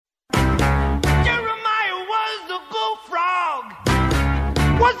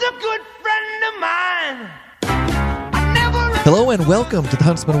was a good friend of mine. Hello and welcome to the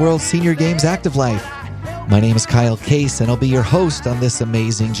Huntsman World Senior Games Active Life. My name is Kyle Case, and I'll be your host on this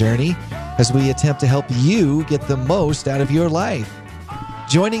amazing journey as we attempt to help you get the most out of your life.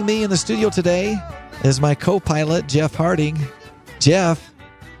 Joining me in the studio today is my co-pilot, Jeff Harding. Jeff,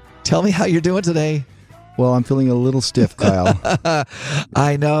 tell me how you're doing today. Well, I'm feeling a little stiff, Kyle.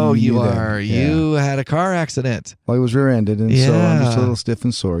 I know you are. Yeah. You had a car accident. Well, I was rear-ended, and so I'm just a little stiff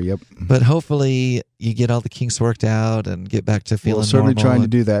and sore, yep. But hopefully you get all the kinks worked out and get back to feeling Well, certainly normal. trying to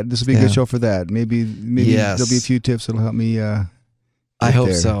do that. This will be a good show for that. Maybe Yes. there'll be a few tips that'll help me I hope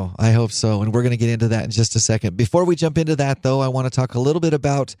there. so. I hope so. And we're going to get into that in just a second. Before we jump into that, though, I want to talk a little bit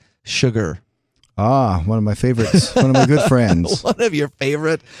about sugar. One of my favorites. One of my good friends. One of your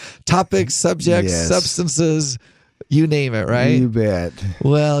favorite topics, subjects, Yes. substances, you name it, right? You bet.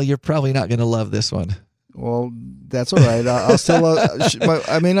 Well, you're probably not going to love this one. Well, that's all right. I'll still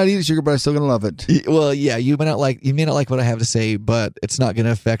I may not eat sugar, but I'm still going to love it. Well, yeah, you may not like what I have to say, but it's not going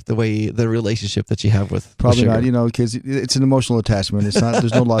to affect the relationship that you have with Probably sugar. not, because it's an emotional attachment. It's not.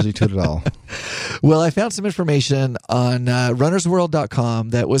 There's no logic to it at all. Well, I found some information on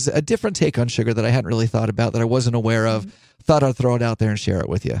runnersworld.com that was a different take on sugar that I hadn't really thought about, that I wasn't aware of. Thought I'd throw it out there and share it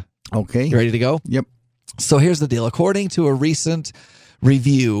with you. Okay. You ready to go? Yep. So here's the deal. According to a recent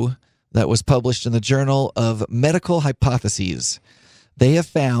review that was published in the Journal of Medical Hypotheses, they have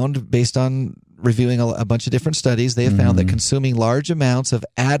found, based on reviewing a bunch of different studies, they have found that consuming large amounts of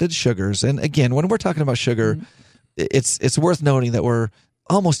added sugars, and again, when we're talking about sugar, it's worth noting that we're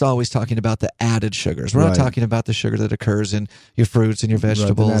almost always talking about the added sugars. We're not talking about the sugar that occurs in your fruits and your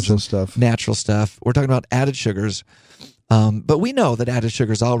vegetables. Right, the natural stuff. Natural stuff. We're talking about added sugars. But we know that added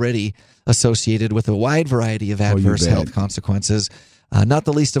sugar is already associated with a wide variety of adverse health consequences, not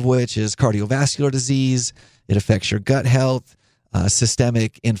the least of which is cardiovascular disease. It affects your gut health,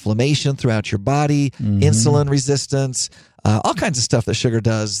 systemic inflammation throughout your body, insulin resistance, all kinds of stuff that sugar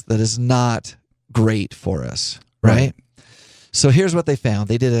does that is not great for us, right? So here's what they found.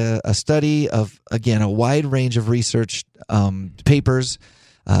 They did a study of, again, a wide range of research papers,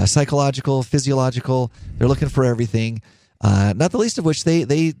 psychological, physiological. They're looking for everything. Not the least of which they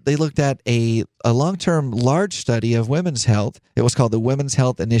looked at a long-term large study of women's health. It was called the Women's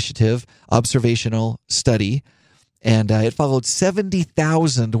Health Initiative Observational Study, and it followed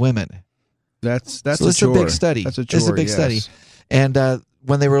 70,000 women. That's so a it's chore. a big study. That's a chore, It's a big study. And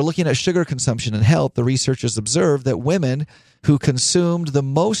when they were looking at sugar consumption and health, the researchers observed that women who consumed the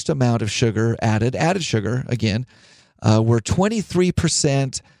most amount of sugar, added sugar, again, were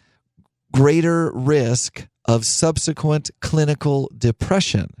 23% greater risk of subsequent clinical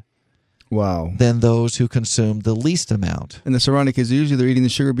depression than those who consumed the least amount. And the ironic is usually they're eating the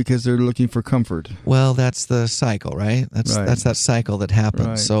sugar because they're looking for comfort. Well, that's the cycle, right? That's that cycle that happens.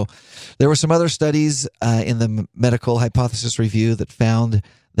 Right. So there were some other studies in the Medical Hypothesis Review that found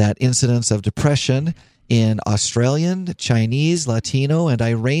that incidence of depression in Australian, Chinese, Latino, and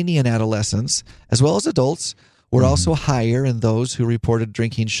Iranian adolescents, as well as adults, were also higher in those who reported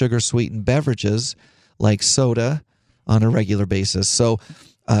drinking sugar-sweetened beverages like soda on a regular basis. So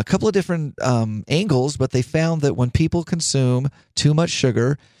a couple of different angles, but they found that when people consume too much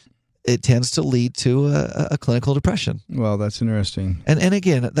sugar, it tends to lead to a clinical depression. Well, that's interesting. And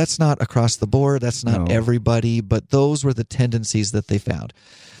again, that's not across the board. That's not everybody, but those were the tendencies that they found.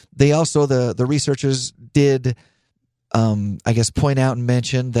 They also, the researchers did, point out and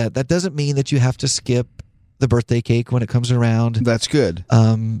mention that doesn't mean that you have to skip the birthday cake when it comes around. That's good.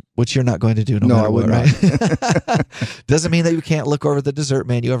 Which you're not going to do no matter what, right? Doesn't mean that you can't look over the dessert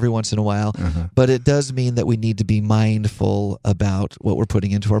menu every once in a while, but it does mean that we need to be mindful about what we're putting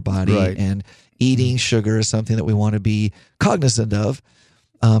into our body, and eating sugar is something that we want to be cognizant of.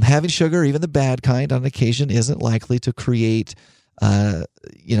 Having sugar, even the bad kind, on occasion isn't likely to create, mood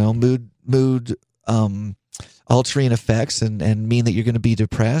altering effects and mean that you're going to be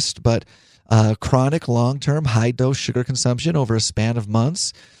depressed, but chronic, long-term, high-dose sugar consumption over a span of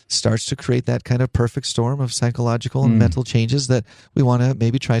months starts to create that kind of perfect storm of psychological and mental changes that we want to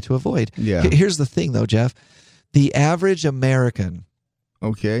maybe try to avoid. Yeah. Here's the thing, though, Jeff. The average American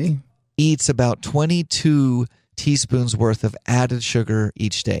eats about 22 teaspoons worth of added sugar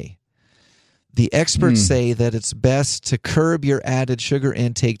each day. The experts say that it's best to curb your added sugar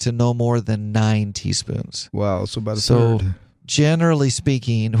intake to no more than 9 teaspoons. Wow, so about a third. Generally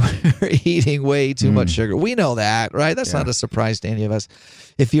speaking, we're eating way too much sugar. We know that, right? That's not a surprise to any of us.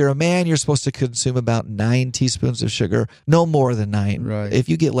 If you're a man, you're supposed to consume about 9 teaspoons of sugar, no more than 9. Right. If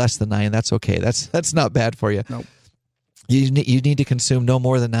you get less than 9, that's okay. That's not bad for you. Nope. You need to consume no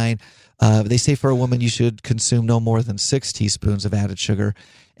more than 9. They say for a woman you should consume no more than 6 teaspoons of added sugar,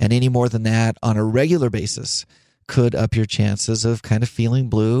 and any more than that on a regular basis could up your chances of kind of feeling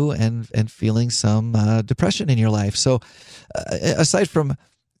blue and feeling some depression in your life. So aside from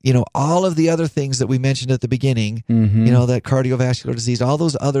all of the other things that we mentioned at the beginning, that cardiovascular disease, all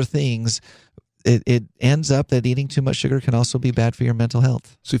those other things, it ends up that eating too much sugar can also be bad for your mental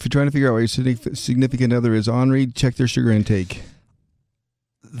health. So if you're trying to figure out what your significant other is ornery, check their sugar intake.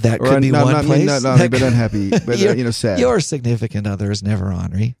 That could be one place. Not ornery, but unhappy, but sad. Your significant other is never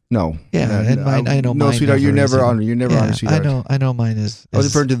ornery. No. Yeah, and mine, I know no, mine. No, sweetheart, you're never ornery. You're never ornery, sweetheart. I know mine is. I was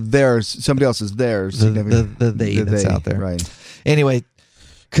referring to theirs. Somebody else's theirs. The they that's out there. Right. Anyway,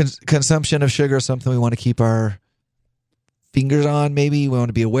 consumption of sugar is something we want to keep our fingers on. Maybe we want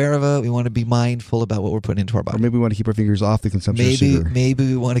to be aware of it. We want to be mindful about what we're putting into our body. Or maybe we want to keep our fingers off the consumption of sugar. Maybe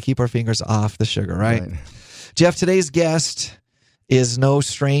we want to keep our fingers off the sugar, right? Jeff, today's guest is no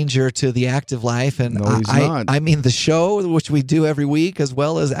stranger to the active life, and no, he's not. I mean the show, which we do every week, as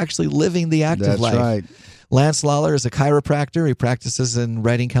well as actually living the active life. That's right. Lance Lawler is a chiropractor. He practices in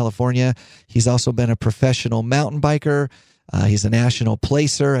Redding, California. He's also been a professional mountain biker. He's a national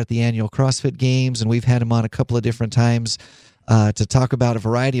placer at the annual CrossFit Games, and we've had him on a couple of different times to talk about a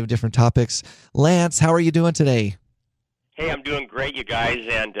variety of different topics. Lance, how are you doing today? Hey, I'm doing great, you guys,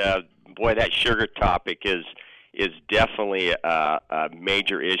 and boy, that sugar topic is definitely a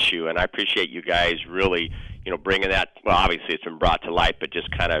major issue, and I appreciate you guys really, bringing that. Well, obviously it's been brought to light, but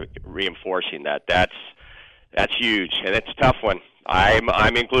just kind of reinforcing that. That's huge, and it's a tough one.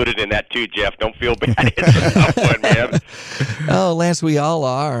 I'm included in that too, Jeff. Don't feel bad. It's a tough one, man. Oh, Lance, we all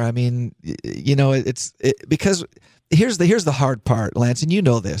are. I mean, because here's the hard part, Lance, and you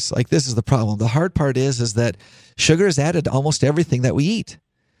know this. Like, this is the problem. The hard part is that sugar is added to almost everything that we eat.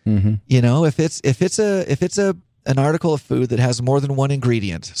 Mm-hmm. If it's an article of food that has more than one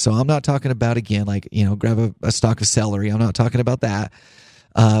ingredient. So I'm not talking about, again, like, grab a stalk of celery. I'm not talking about that.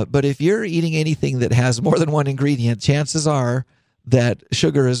 But if you're eating anything that has more than one ingredient, chances are that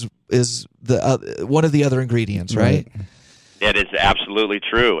sugar is the one of the other ingredients, right? It is absolutely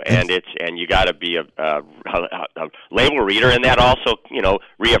true, and you got to be a label reader, and that also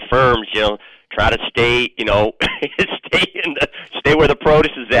reaffirms try to stay stay where the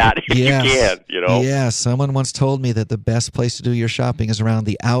produce is at if you can. Yeah, someone once told me that the best place to do your shopping is around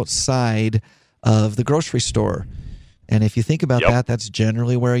the outside of the grocery store. And if you think about that, that's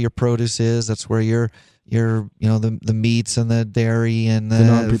generally where your produce is. That's where your the meats and the dairy and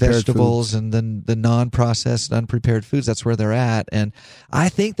the vegetables foods. And the non-processed, unprepared foods. That's where they're at. And I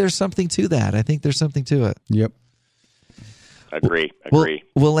think there's something to that. I think there's something to it. Yep. Agree.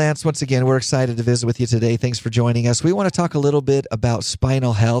 Well, Lance, once again, we're excited to visit with you today. Thanks for joining us. We want to talk a little bit about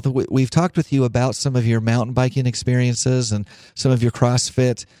spinal health. We've talked with you about some of your mountain biking experiences and some of your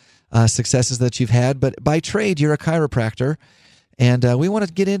CrossFit successes that you've had, but by trade, you're a chiropractor, and we want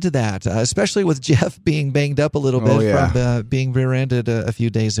to get into that, especially with Jeff being banged up a little bit from being rear-ended a few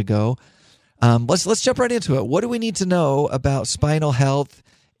days ago. Let's jump right into it. What do we need to know about spinal health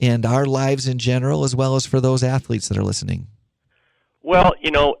and our lives in general, as well as for those athletes that are listening? Well,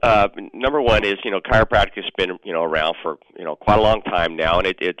 number one is, chiropractic has been, around for, quite a long time now, and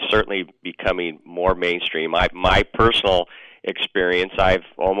it's certainly becoming more mainstream. My personal experience, I've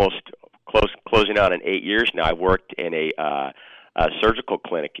almost closing out in 8 years now. I've worked in a surgical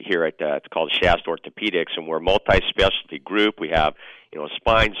clinic here at it's called Shasta Orthopedics, and we're a multi-specialty group. We have a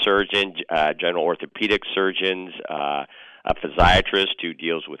spine surgeon, general orthopedic surgeons, a physiatrist who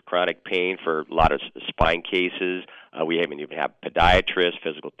deals with chronic pain for a lot of spine cases. We even have podiatrists,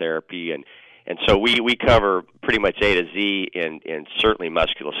 physical therapy, and so we cover pretty much A to Z in certainly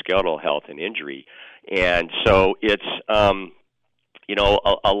musculoskeletal health and injury. And so it's a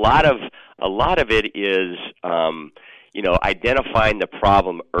lot of it is identifying the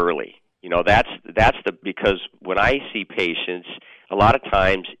problem early. That's because when I see patients, a lot of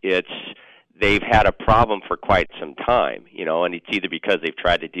times they've had a problem for quite some time, and it's either because they've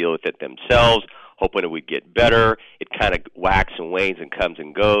tried to deal with it themselves, hoping it would get better. It kind of waxes and wanes and comes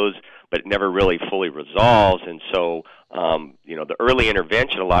and goes, but it never really fully resolves. And so, the early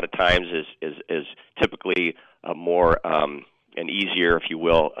intervention a lot of times is typically a more an easier, if you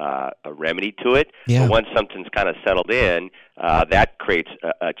will, a remedy to it. Yeah. But once something's kind of settled in, that creates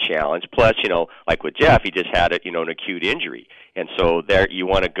a challenge. Plus, like with Jeff, he just had an acute injury. And so there you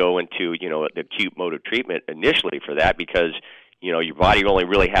want to go into, the acute mode of treatment initially for that because, your body only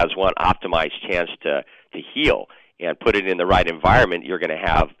really has one optimized chance to heal. And put it in the right environment, you're going to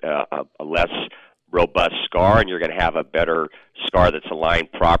have a less robust scar, and you're going to have a better scar that's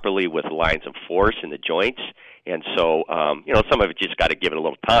aligned properly with lines of force in the joints. And so, some of it just got to give it a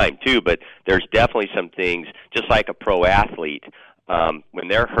little time too. But there's definitely some things, just like a pro athlete, when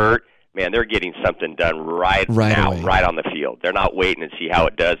they're hurt, man, they're getting something done right now, away. right on the field. They're not waiting and see how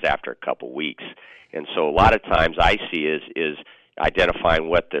it does after a couple weeks. And so a lot of times I see is identifying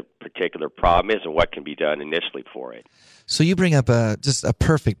what the particular problem is and what can be done initially for it. So you bring up just a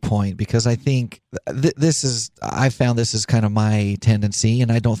perfect point, because I think I found this is kind of my tendency,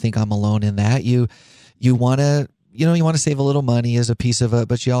 and I don't think I'm alone in that. You want to, you want to save a little money as a piece of it,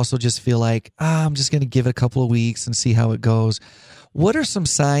 but you also just feel like, I'm just going to give it a couple of weeks and see how it goes. What are some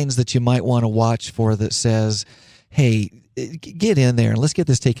signs that you might want to watch for that says, hey, get in there and let's get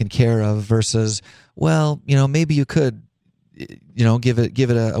this taken care of, versus, well, maybe you could, give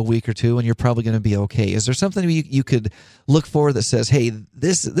it a week or two and you're probably going to be okay? Is there something you could look for that says, hey,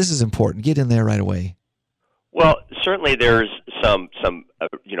 this is important, get in there right away? Well, certainly there's some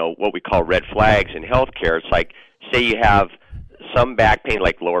what we call red flags in healthcare. It's like, say you have some back pain,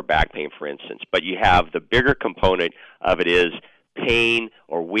 like lower back pain, for instance, but you have the bigger component of it is pain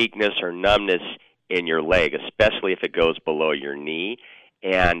or weakness or numbness in your leg, especially if it goes below your knee,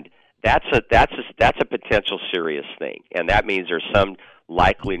 and that's a potential serious thing, and that means there's some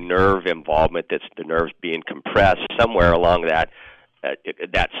likely nerve involvement, that's the nerves being compressed somewhere along that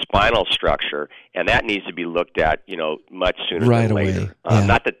spinal structure, and that needs to be looked at, much sooner than later. Yeah.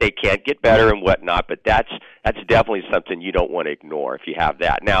 Not that they can't get better and whatnot, but that's definitely something you don't want to ignore if you have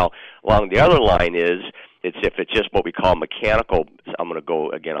that. Now, along the other line is, if it's just what we call mechanical, I'm going to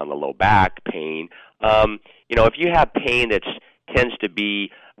go again on the low back pain. If you have pain that tends to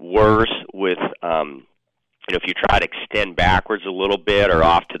be worse with, if you try to extend backwards a little bit or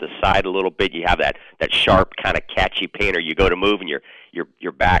off to the side a little bit, you have that sharp kind of catchy pain, or you go to move and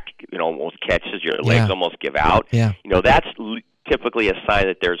your back almost catches, your legs almost give out. Yeah. That's typically a sign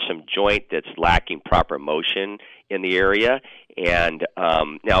that there's some joint that's lacking proper motion in the area. And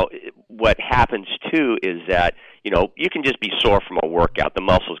now what happens too is that you can just be sore from a workout. The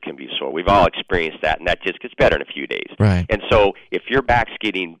muscles can be sore. We've all experienced that, and that just gets better in a few days. Right. And so if your back's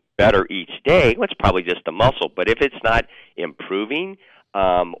getting better each day, well, it's probably just the muscle. But if it's not improving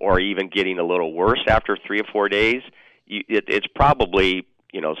or even getting a little worse after 3 or 4 days, it's probably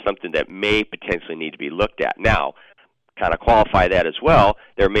something that may potentially need to be looked at. Now, kind of qualify that as well,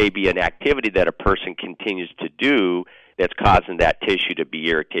 there may be an activity that a person continues to do that's causing that tissue to be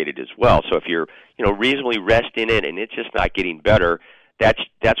irritated as well. So if you're reasonably resting it and it's just not getting better, that's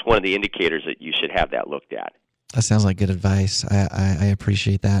one of the indicators that you should have that looked at. That sounds like good advice. I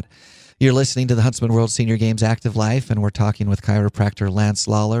appreciate that. You're listening to the Huntsman World Senior Games Active Life, and we're talking with chiropractor Lance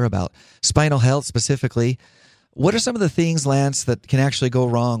Lawler about spinal health specifically. What are some of the things, Lance, that can actually go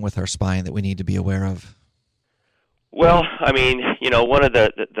wrong with our spine that we need to be aware of? Well, I mean, one of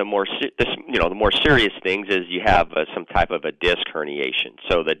the more serious things is you have some type of a disc herniation.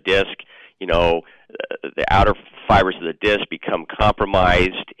 So the disc, the outer fibers of the disc become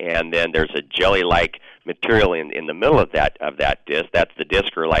compromised, and then there's a jelly-like material in the middle of that disc. That's the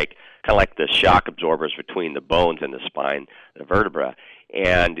disc, or kind of like the shock absorbers between the bones and the spine, the vertebra.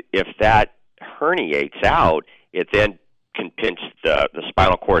 And if that herniates out, it then can pinch the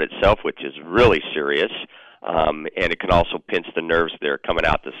spinal cord itself, which is really serious. And it can also pinch the nerves that are coming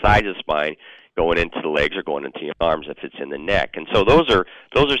out the sides of the spine, going into the legs or going into your arms if it's in the neck. And so those are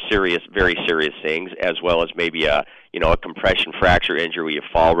serious, very serious things, as well as maybe a compression fracture injury where you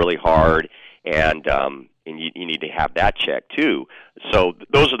fall really hard, and you need to have that checked too. So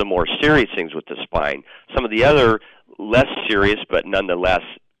those are the more serious things with the spine. Some of the other less serious but nonetheless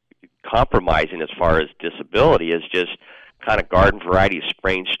compromising as far as disability is just kind of garden variety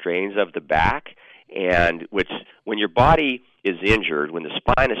sprained strains of the back. And which, when your body is injured, when the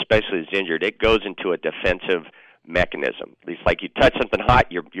spine especially is injured, it goes into a defensive mechanism. At least like you touch something hot,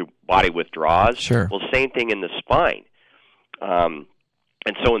 your body withdraws. Sure. Well, same thing in the spine.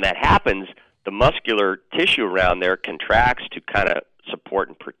 And so when that happens, the muscular tissue around there contracts to kind of support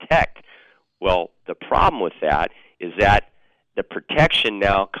and protect. Well, the problem with that is that the protection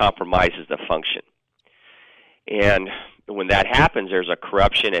now compromises the function. And when that happens, there's a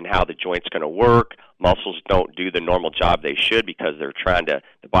corruption in how the joint's going to work. Muscles don't do the normal job they should because the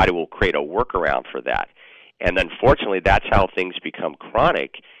body will create a workaround for that. And unfortunately, that's how things become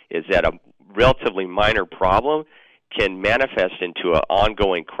chronic, is that a relatively minor problem can manifest into an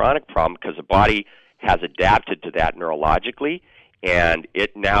ongoing chronic problem because the body has adapted to that neurologically, and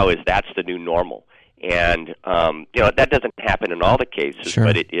that's the new normal. And, that doesn't happen in all the cases, sure.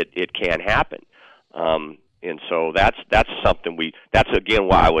 but it can happen. And so that's something that's again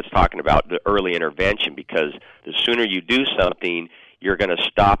why I was talking about the early intervention, because the sooner you do something, you're going to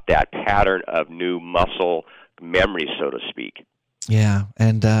stop that pattern of new muscle memory, so to speak. Yeah,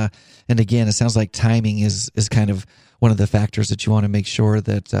 and again, it sounds like timing is kind of one of the factors that you want to make sure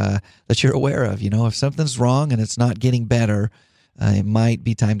that that you're aware of. You know, if something's wrong and it's not getting better, it might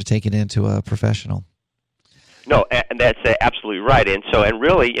be time to take it into a professional. No, and that's absolutely right. And so, and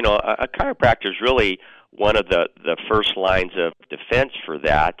really, you know, a chiropractor is really one of the first lines of defense for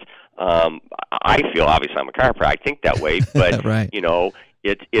that. I feel, obviously, I'm a chiropractor. I think that way, but right. You know,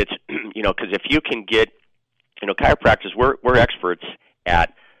 it's you know, because if you can get, you know, chiropractors, we're experts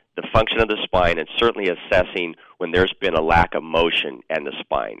at the function of the spine and certainly assessing when there's been a lack of motion in the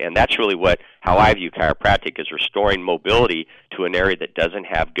spine. And that's really how I view chiropractic, is restoring mobility to an area that doesn't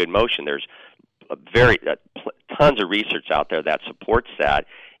have good motion. There's tons of research out there that supports that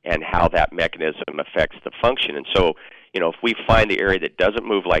and how that mechanism affects the function. And so, you know, if we find the area that doesn't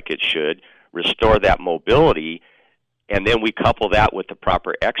move like it should, restore that mobility, and then we couple that with the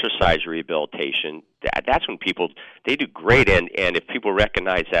proper exercise rehabilitation, that's when they do great. And if people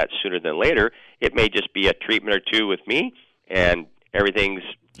recognize that sooner than later, it may just be a treatment or two with me, and everything's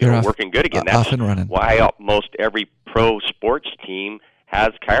working good again. That's off and running. Why most every pro sports team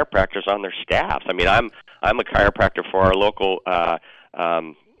has chiropractors on their staffs. I mean, I'm a chiropractor for our local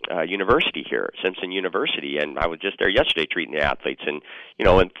university here, Simpson University, and I was just there yesterday treating the athletes. And you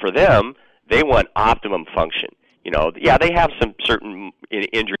know, and for them, they want optimum function. You know, yeah, they have some certain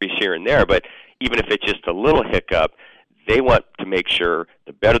injuries here and there, but even if it's just a little hiccup, they want to make sure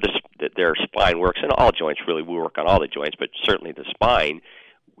the better that their spine works, and all joints really, we work on all the joints, but certainly the spine.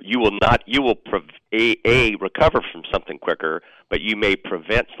 You will recover from something quicker, but you may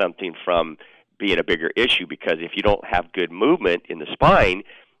prevent something from being a bigger issue, because if you don't have good movement in the spine,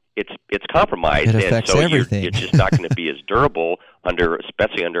 it's compromised, it affects and so everything. You're just not going to be as durable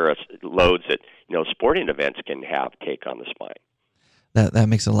especially under loads that, you know, sporting events can take on the spine. That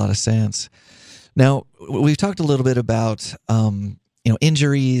makes a lot of sense. Now, we've talked a little bit about you know,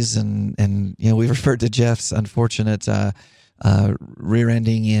 injuries and you know, we referred to Jeff's unfortunate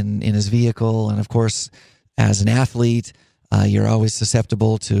rear-ending in his vehicle, and of course, as an athlete, you're always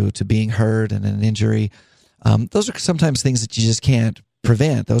susceptible to being hurt and an injury. Those are sometimes things that you just can't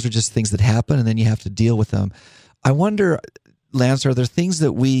prevent. Those are just things that happen, and then you have to deal with them. I wonder, Lance, are there things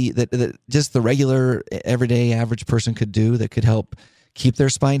that just the regular, everyday, average person could do that could help keep their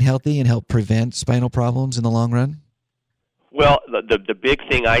spine healthy and help prevent spinal problems in the long run? Well, the big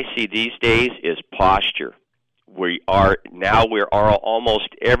thing I see these days is posture. Almost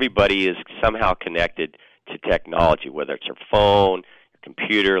everybody is somehow connected to technology, whether it's your phone, your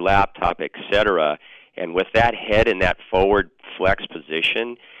computer, laptop, etc. And with that head in that forward flex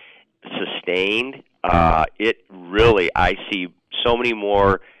position, sustained, it really, I see so many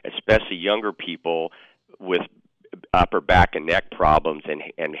more, especially younger people, with upper back and neck problems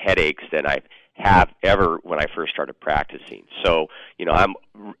and headaches than I have ever when I first started practicing. So, you know, I'm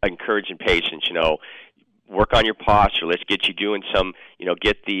encouraging patients, you know, work on your posture. Let's get you doing some, you know,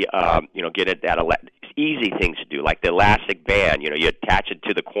 get easy things to do, like the elastic band. You know, you attach it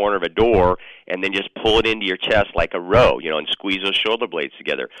to the corner of a door and then just pull it into your chest like a row, you know, and squeeze those shoulder blades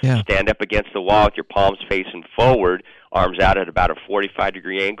together. Yeah. Stand up against the wall with your palms facing forward, arms out at about a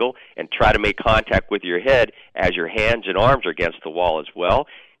 45-degree angle, and try to make contact with your head as your hands and arms are against the wall as well,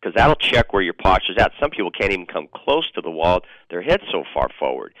 because that'll check where your posture's at. Some people can't even come close to the wall. Their head's so far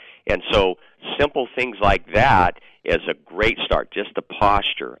forward. And so simple things like that is a great start, just the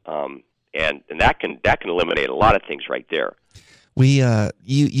posture. And that can eliminate a lot of things right there. We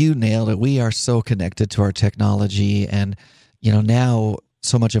you nailed it. We are so connected to our technology, and you know, now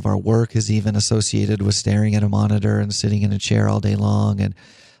so much of our work is even associated with staring at a monitor and sitting in a chair all day long. And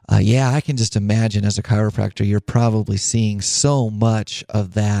yeah, I can just imagine as a chiropractor, you're probably seeing so much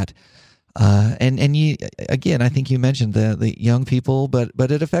of that. And you, again, I think you mentioned the young people,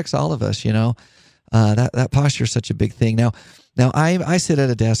 but it affects all of us. You know, that posture is such a big thing. Now I sit at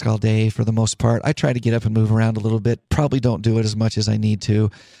a desk all day for the most part. I try to get up and move around a little bit. Probably don't do it as much as I need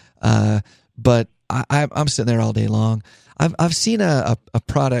to, but I'm sitting there all day long. I've seen a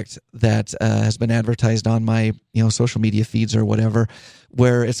product that has been advertised on my social media feeds or whatever,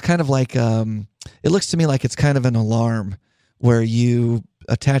 where it's kind of like it looks to me like it's kind of an alarm where you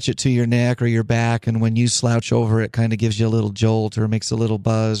attach it to your neck or your back, and when you slouch over, it kind of gives you a little jolt or makes a little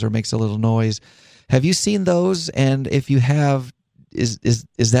buzz or makes a little noise. Have you seen those? And if you have, is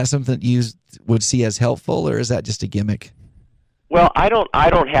that something that you would see as helpful, or is that just a gimmick? Well, I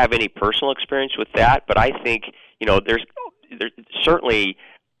don't have any personal experience with that, but I think there's certainly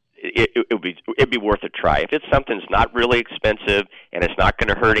it'd be worth a try. If it's something that's not really expensive and it's not going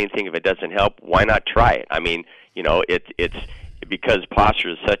to hurt anything, if it doesn't help, why not try it? I mean, it's because posture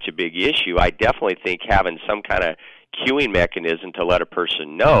is such a big issue. I definitely think having some kind of cueing mechanism to let a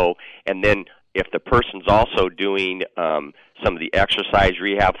person know, and then if the person's also doing some of the exercise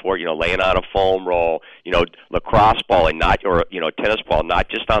rehab for it, laying on a foam roll, lacrosse ball and not, or tennis ball, not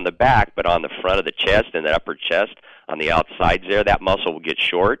just on the back, but on the front of the chest and the upper chest on the outsides there, that muscle will get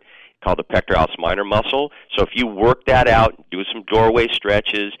short, called the pectoralis minor muscle. So if you work that out, do some doorway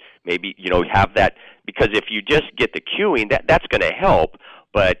stretches, maybe have that, because if you just get the cueing, that's going to help.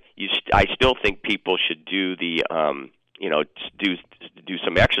 But I still think people should do the do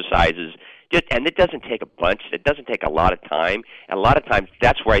some exercises. And it doesn't take a bunch. It doesn't take a lot of time. And a lot of times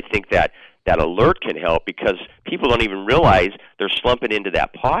that's where I think that alert can help, because people don't even realize they're slumping into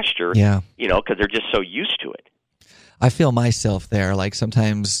that posture, because they're just so used to it. I feel myself there. Like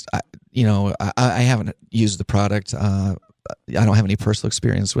sometimes, I haven't used the product. I don't have any personal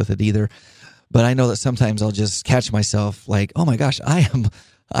experience with it either. But I know that sometimes I'll just catch myself like, oh my gosh, I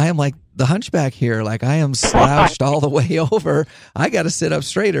am like the hunchback here. Like I am slouched all the way over. I got to sit up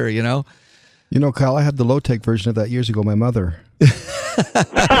straighter, Kyle, I had the low-tech version of that years ago. My mother.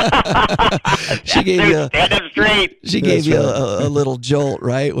 She gave you stand up straight. She gave you a little jolt,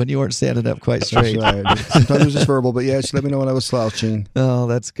 right, when you weren't standing up quite straight. That's right. Sometimes it was just verbal, but yeah, she let me know when I was slouching. Oh,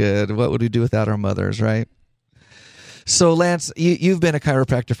 that's good. What would we do without our mothers, right? So, Lance, you've been a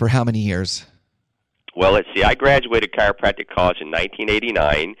chiropractor for how many years? Well, let's see. I graduated chiropractic college in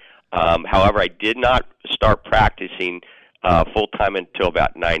 1989. However, I did not start practicing full-time until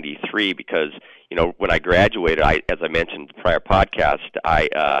about 93, because, when I graduated, as I mentioned in the prior podcast,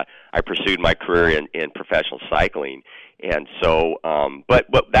 I pursued my career in professional cycling. And so, but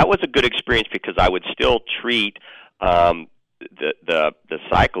that was a good experience, because I would still treat the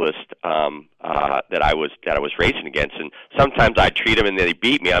cyclist that I was racing against, and sometimes I'd treat them and they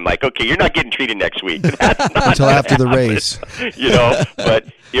beat me. I'm like, okay, you're not getting treated next week. That's not until after the race, But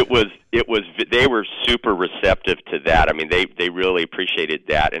it was they were super receptive to that. I mean, they really appreciated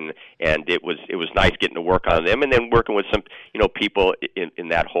that, and it was nice getting to work on them, and then working with some people in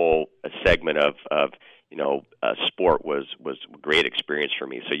that whole segment of sport was a great experience for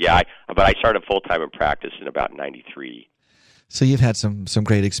me. So but I started full time in practice in about 93. So you've had some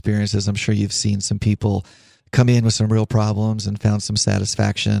great experiences. I'm sure you've seen some people come in with some real problems and found some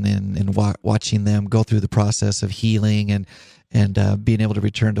satisfaction in watching them go through the process of healing and being able to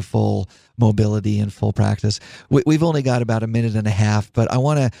return to full mobility and full practice. We've only got about a minute and a half, but I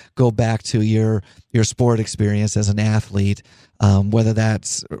want to go back to your sport experience as an athlete, whether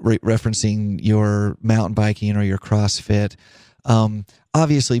that's referencing your mountain biking or your CrossFit.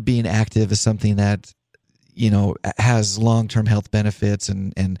 Obviously, being active is something that has long-term health benefits,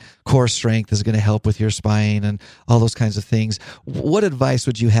 and core strength is going to help with your spine and all those kinds of things. What advice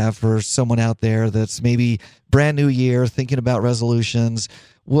would you have for someone out there that's maybe brand new year, thinking about resolutions?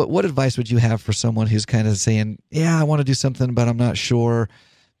 What advice would you have for someone who's kind of saying, yeah, I want to do something, but I'm not sure?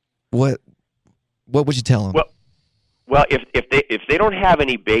 What would you tell them? Well, if they don't have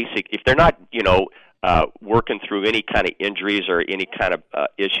any basic, if they're not, working through any kind of injuries or any kind of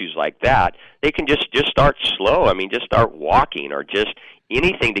issues like that, they can just start slow. I mean, just start walking, or just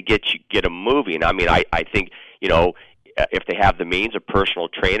anything to get them moving. I mean, I think, if they have the means, a personal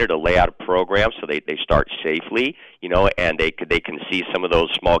trainer to lay out a program so they start safely, and they can see some of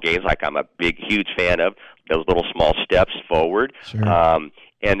those small gains. Like I'm a huge fan of those little small steps forward. Sure.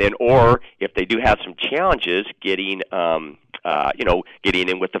 And then, or if they do have some challenges getting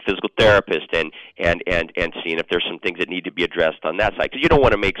in with the physical therapist and seeing if there's some things that need to be addressed on that side. Because you don't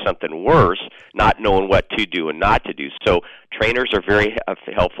want to make something worse, not knowing what to do and not to do. So trainers are very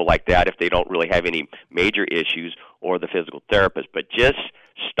helpful like that if they don't really have any major issues, or the physical therapist. But just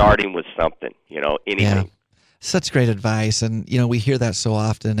starting with something, anything. Yeah. Such great advice. And, we hear that so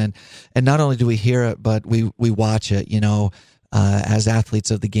often. And not only do we hear it, but we watch it, as athletes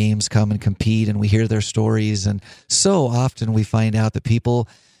of the games come and compete, and we hear their stories. And so often we find out that people,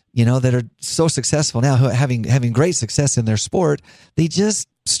 that are so successful now, having great success in their sport, they just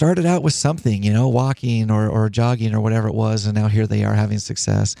started out with something, walking or jogging or whatever it was, and now here they are having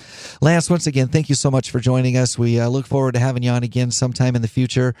success. Lance, once again, thank you so much for joining us. We look forward to having you on again sometime in the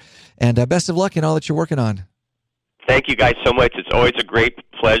future, and best of luck in all that you're working on. Thank you guys so much. It's always a great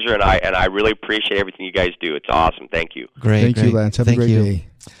pleasure, and I really appreciate everything you guys do. It's awesome. Thank you. Great. Thank you, Lance. Have a great day.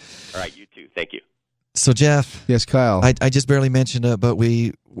 All right, you too. Thank you. So, Jeff. Yes, Kyle. I just barely mentioned it, but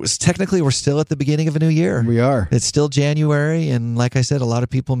we're still at the beginning of a new year. We are. It's still January, and like I said, a lot of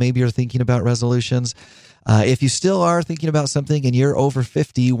people maybe are thinking about resolutions. If you still are thinking about something and you're over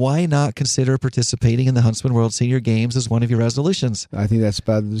 50, why not consider participating in the Huntsman World Senior Games as one of your resolutions? I think that's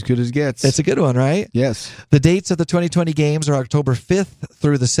about as good as it gets. It's a good one, right? Yes. The dates of the 2020 games are October 5th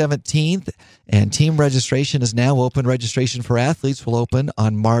through the 17th, and team registration is now open. Registration for athletes will open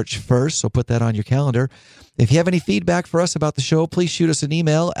on March 1st, so put that on your calendar. If you have any feedback for us about the show, please shoot us an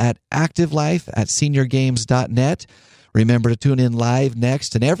email at activelife@seniorgames.net. Remember to tune in live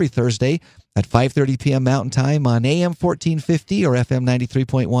next and every Thursday at 5:30 p.m. Mountain Time on AM 1450 or FM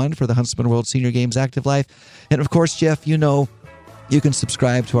 93.1 for the Huntsman World Senior Games Active Life. And, of course, Jeff, you know you can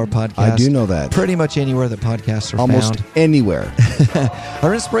subscribe to our podcast. I do know that. Pretty much anywhere that podcasts are Almost found. anywhere.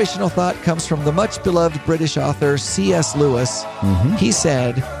 Our inspirational thought comes from the much-beloved British author C.S. Lewis. He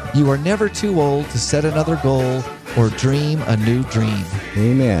said, "You are never too old to set another goal or dream a new dream."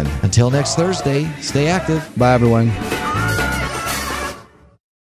 Amen. Until next Thursday, stay active. Bye, everyone.